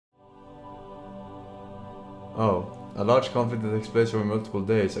Oh. A large conflict that takes place over multiple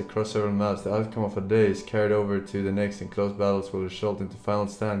days across several maps. The outcome of a day is carried over to the next, and close battles will result into final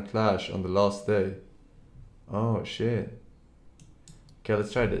stand clash on the last day. Oh shit. Okay,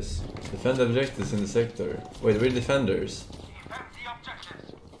 let's try this. Defend the objectives in the sector. Wait, we're defenders. Defend the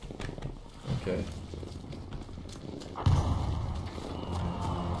objectives. Okay.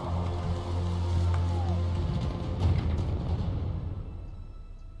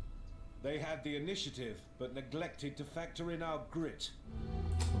 They had the initiative, but neglected to factor in our grit.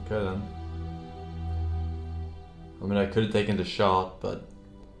 Okay then. I mean, I could have taken the shot, but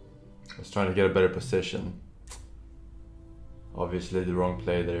I was trying to get a better position. Obviously the wrong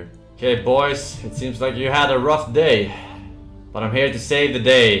play there. Okay boys, it seems like you had a rough day, but I'm here to save the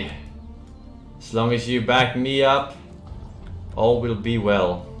day. As long as you back me up, all will be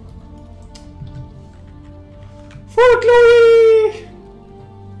well. For glory!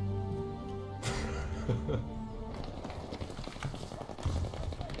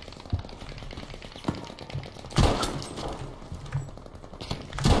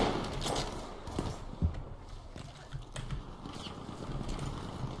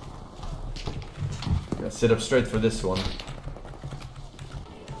 Gotta sit up straight for this one.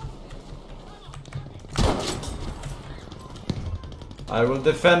 I will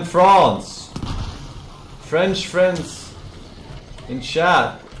defend France. French friends in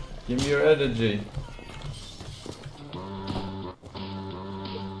chat, give me your energy.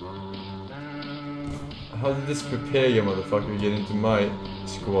 How did this prepare you, motherfucker, get into my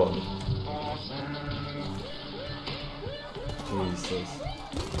squad? Jesus.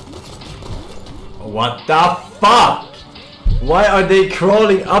 What the fuck? Why are they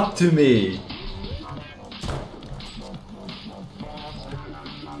crawling up to me?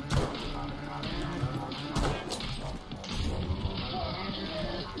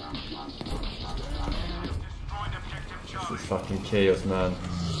 This is fucking chaos, man.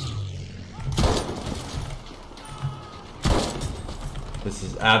 This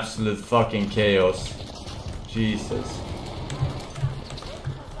is absolute fucking chaos. Jesus.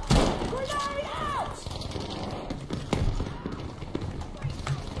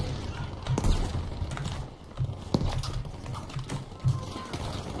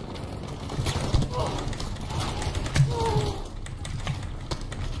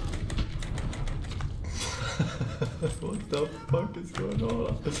 What the fuck is going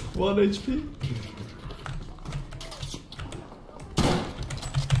on? 1 HP?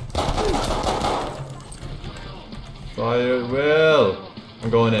 Fire will! I'm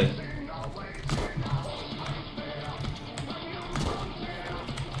going in.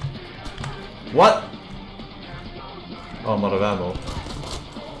 What? Oh, I'm out of ammo.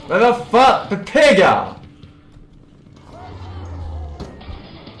 Where the fuck? Pepega!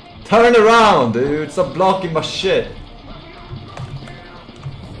 Turn around, dude! Stop blocking my shit!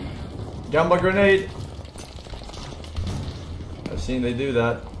 Gamma grenade! I've seen they do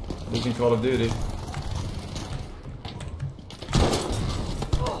that. Using Call of Duty.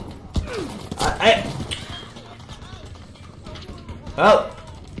 Help!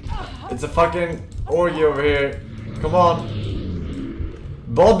 It's a fucking orgy over here. Come on.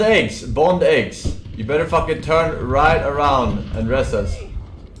 Bond eggs! Bond eggs! You better fucking turn right around and rest us.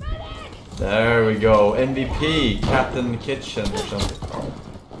 There we go. MVP, Captain Kitchen or something. Oh.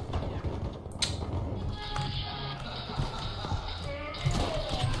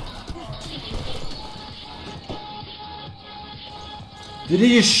 Did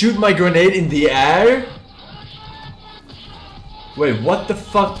he just shoot my grenade in the air? Wait, what the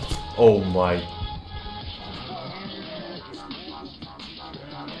fuck? Oh my.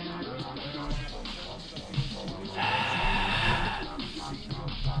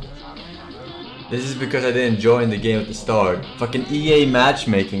 This is because I didn't join the game at the start. Fucking EA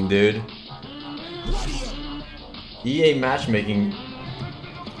matchmaking, dude. EA matchmaking.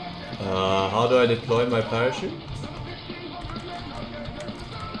 How do I deploy my parachute?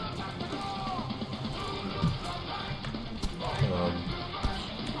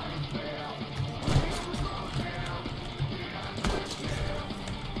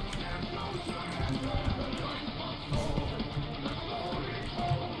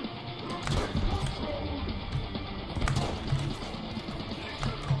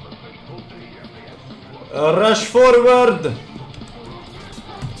 Rush forward!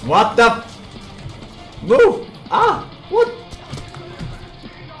 What the? Move! Ah! What?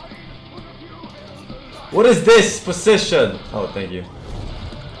 What is this position? Oh, thank you.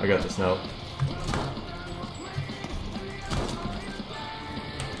 I got this now.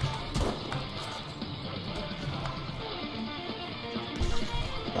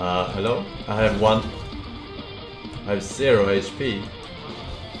 Hello? I have one. I have 0 HP.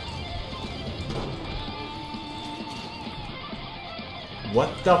 What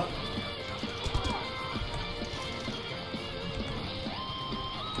the?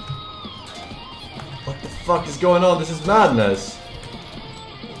 What the fuck is going on? This is madness.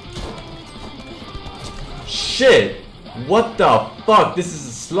 Shit! What the fuck? This is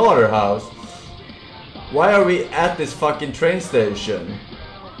a slaughterhouse. Why are we at this fucking train station?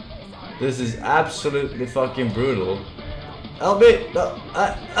 This is absolutely fucking brutal. LB! No,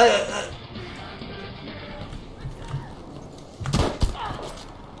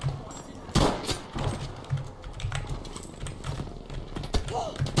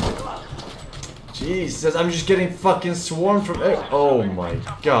 Jesus, I'm just getting fucking swarmed from every— oh my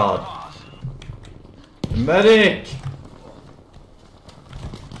god. Medic!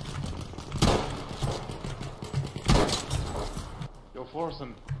 Yo,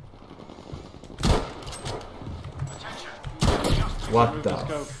 Forsen. What the?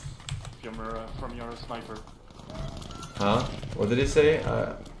 Scope from your sniper. Huh? What did he say?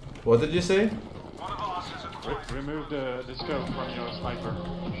 What did you say? Remove the scope from your sniper.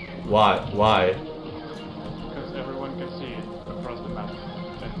 Why? Why? Because everyone can see it across the map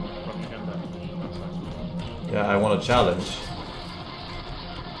and from your gun. Yeah, I want a challenge.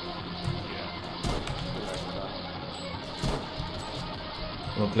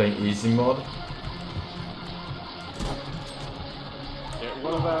 I'm not playing easy mode. Yeah,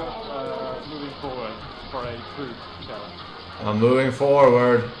 what about moving forward for a group challenge? I'm moving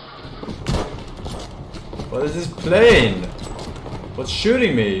forward. What is this plane? What's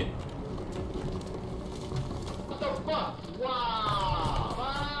shooting me? What the fuck? Wow!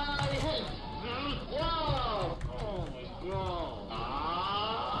 Wow! Oh my god!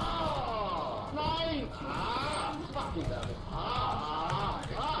 Flying! Fucking damn it!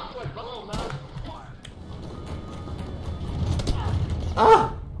 Wait, come on, man!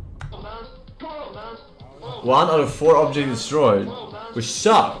 Ah! Come on, man! Come on, man! 1 out of 4 objects destroyed. Which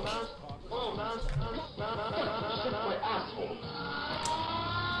suck.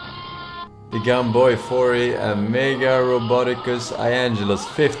 The Gunboy 40 and Mega Roboticus Iangelos,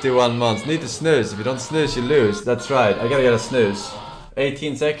 51 months. Need to snooze. If you don't snooze, you lose. That's right. I gotta get a snooze.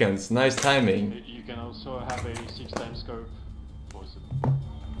 18 seconds. Nice timing. You can also have a 6x scope.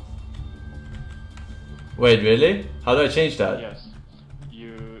 Wait, really? How do I change that? Yes.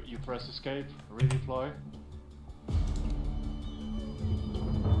 You press escape, redeploy.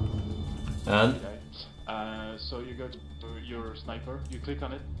 And? Okay. So you go to your sniper, you click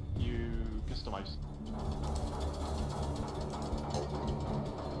on it, you customize.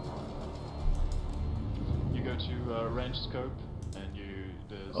 You go to range scope and you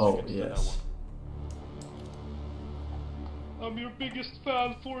Oh, yes. I'm your biggest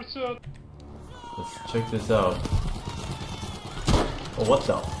fan, Forsen. Let's check this out. Oh, what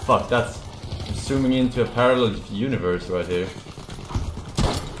the fuck? That's zooming into a parallel universe right here.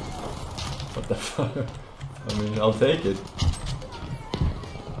 What the fuck? I mean, I'll take it.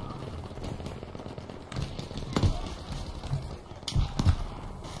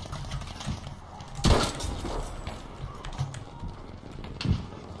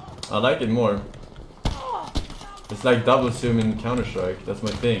 I like it more. It's like double zoom in Counter-Strike. That's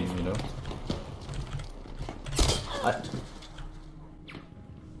my thing, you know?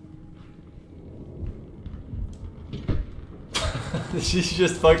 Did she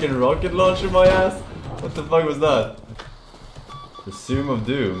just fucking rocket launcher my ass? What the fuck was that? The Zoom of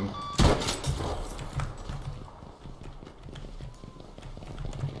Doom.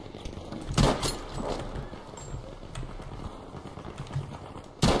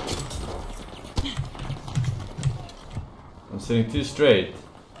 I'm sitting too straight.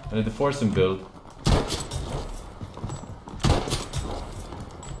 I need the Forsen build.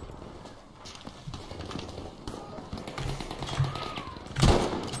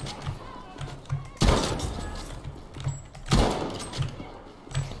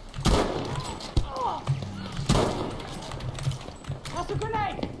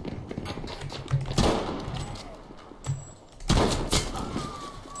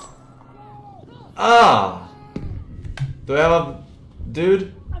 Ah! Do I have a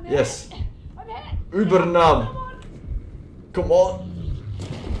dude? Yes. Ubernab. Come on.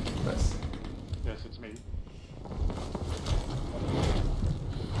 Nice. Yes, it's me.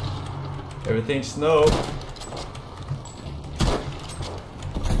 Everything's snow.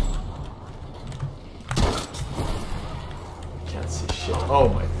 Can't see shit. Oh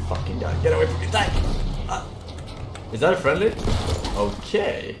my fucking god. Get away from me. Die! Is that a friendly?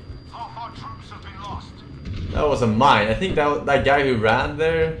 Okay. Half our troops have been lost. That was a mine. I think that guy who ran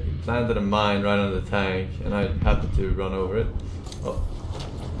there planted a mine right on the tank, and I happened to run over it. Oh,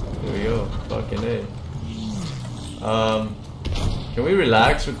 here we go. Fucking A. Can we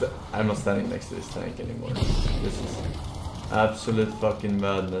relax with the... I'm not standing next to this tank anymore. This is absolute fucking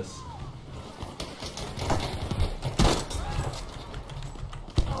madness.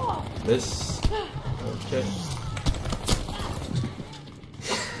 This... Okay.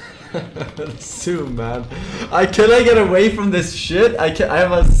 Zoom, man. Can I get away from this shit? I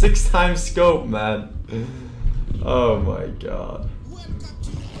have a 6x scope, man. Oh my god.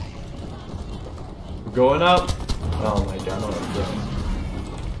 We're going up. Oh my god, no, I'm down.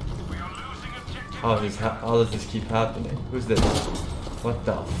 How does this keep happening? Who's this? What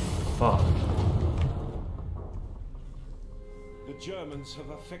the fuck? The Germans have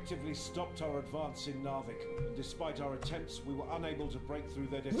effectively stopped our advance in Narvik, and despite our attempts, we were unable to break through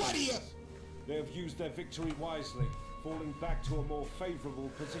their defenses. They have used their victory wisely, falling back to a more favorable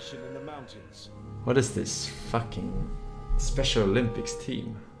position in the mountains. What is this fucking Special Olympics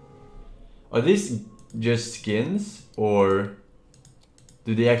team? Are these just skins, or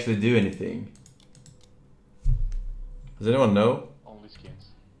do they actually do anything? Does anyone know? Only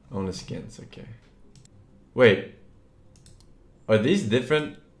skins. Only skins, okay. Wait. Are these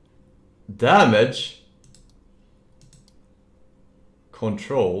different damage?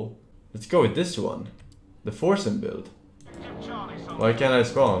 Control? Let's go with this one. The Forsen build. Why can't I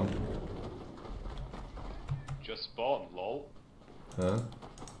spawn? Just spawn, lol. Huh?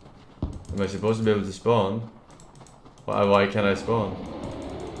 Am I supposed to be able to spawn? Why can't I spawn?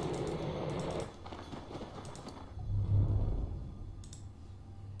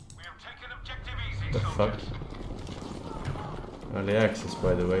 We have taken objective easy, The fuck? Early access,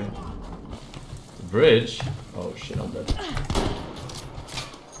 by the way. The bridge? Oh shit, I'm dead.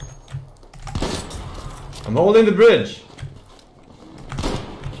 I'm holding the bridge!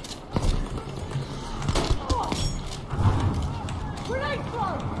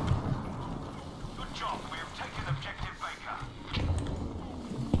 Good job. We have taken objective Baker.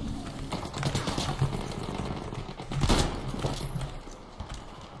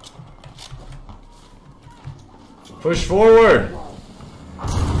 Push forward!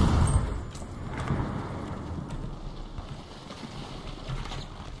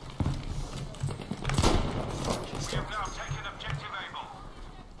 We have now taken objective Able.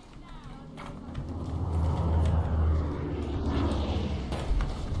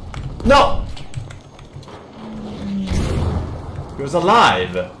 No! He was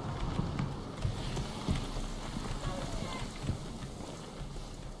alive!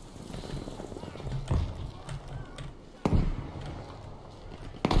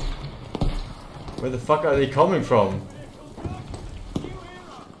 Where the fuck are they coming from?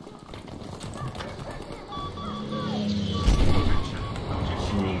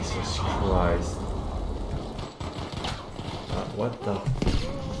 Jesus Christ. What the...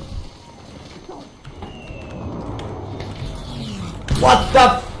 What the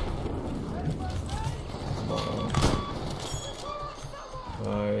f...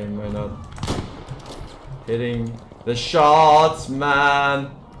 Why am I not hitting the shots,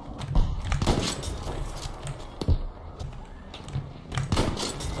 man?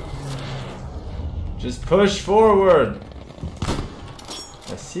 Just push forward.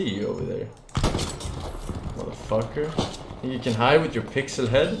 I see you over there, motherfucker. Think you can hide with your pixel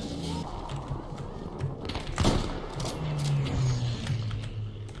head?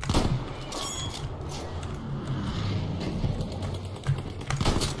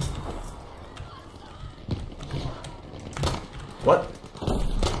 What?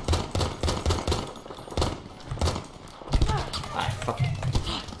 Ah, fuck.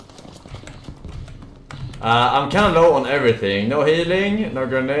 I'm kind of low on everything. No healing, no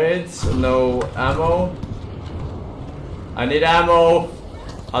grenades, no ammo. I need ammo.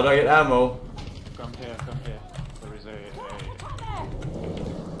 How do I get ammo? Come here, come here. There is a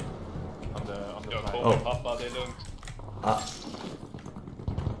on the side. Oh. Pappa, det är lugnt.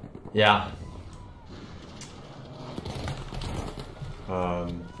 Yeah.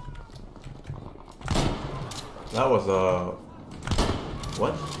 That was a...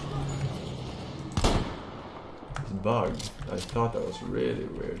 What? It's bugged. I thought that was really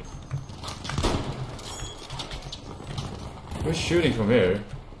weird. Who's shooting from here?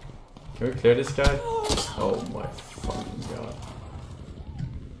 Can we clear this guy? Oh my fucking god.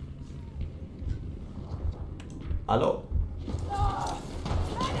 Hello?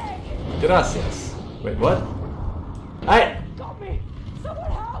 Gracias. Wait, what? Hey! Got me!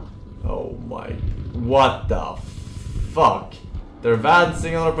 Someone help! Oh my... What the fuck? They're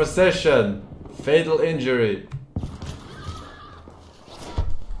advancing on our position! Fatal injury.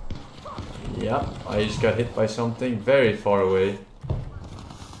 Yep, I just got hit by something very far away.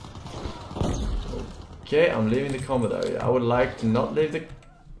 Okay, I'm leaving the combat area. I would like to not leave the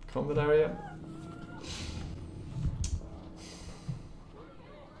combat area.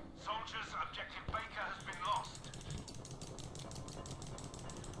 Soldiers, objective Baker has been lost.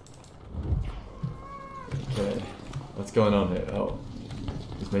 Okay, what's going on here? Oh,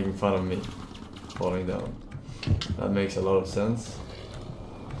 he's making fun of me falling down. That makes a lot of sense.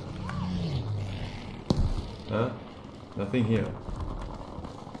 Huh? Nothing here.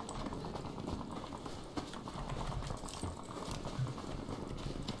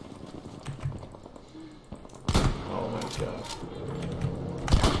 Oh my god.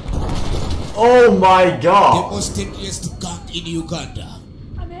 Oh my god! The most deadliest gun in Uganda.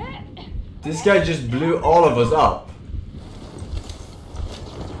 I'm hit. This guy just blew all of us up.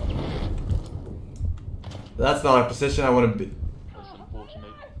 That's not a position I want to be. That's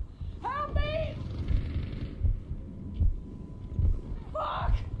unfortunate. Help me!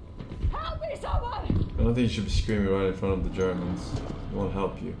 Fuck! Help me, someone! I don't think you should be screaming right in front of the Germans. They won't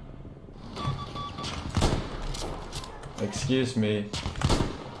help you. Excuse me.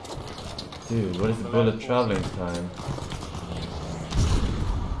 Dude, what is the bullet traveling time?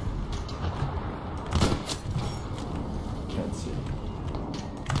 Can't see.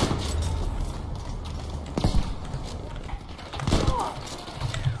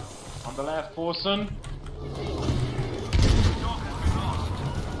 On the left, Forsen.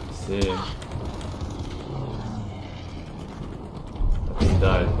 See him. I think he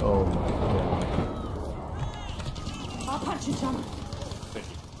died. Oh my god. I'll punch you, John. Thank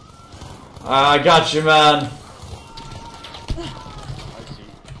you. I got you, man. I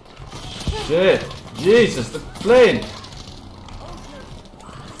see. Shit. Jesus, the plane.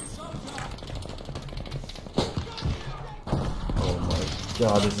 Oh my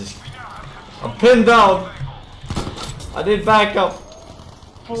god, this is... I'm pinned down. I need backup.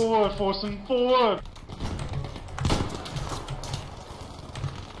 Forward, Forsen, forward!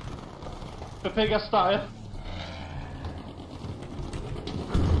 Bepegga style.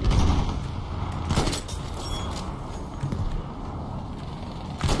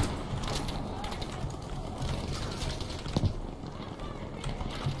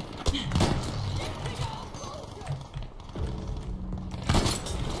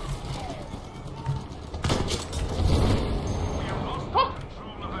 We have lost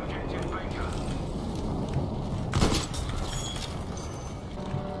control of objective Baker.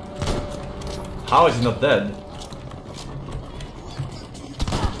 How is he not dead?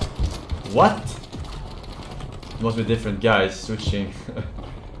 What? Must be different guys switching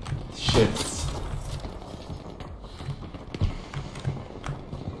shifts.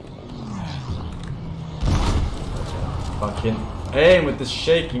 Fucking aim with this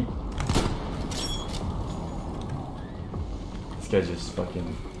shaking. This guy just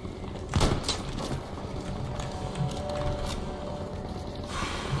fucking...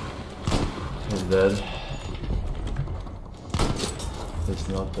 He's dead. He's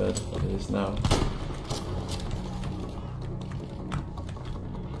not dead, but he is now.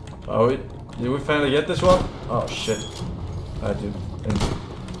 Oh, did we finally get this one? Oh shit. I do.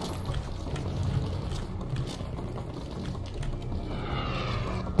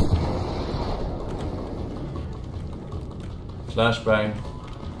 Flashbang.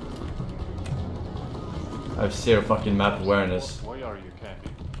 I have zero fucking map awareness. Why are you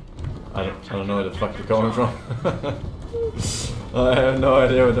camping? I don't know where the fuck you're coming from. I have no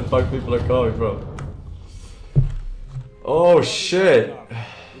idea where the fuck people are coming from. Oh shit!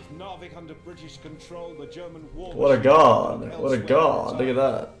 With Narvik under British control, the German war What a machine god! elsewhere What a god! Look at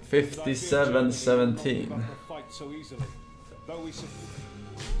entirely. that. 57-17. But I fear Germany will not give up the fight so easily. Though we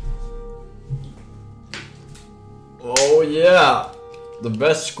Oh yeah! The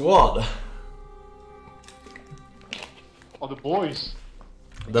best squad. Oh, the boys!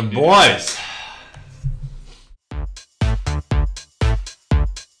 The boys!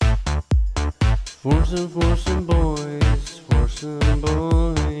 Forsen boys.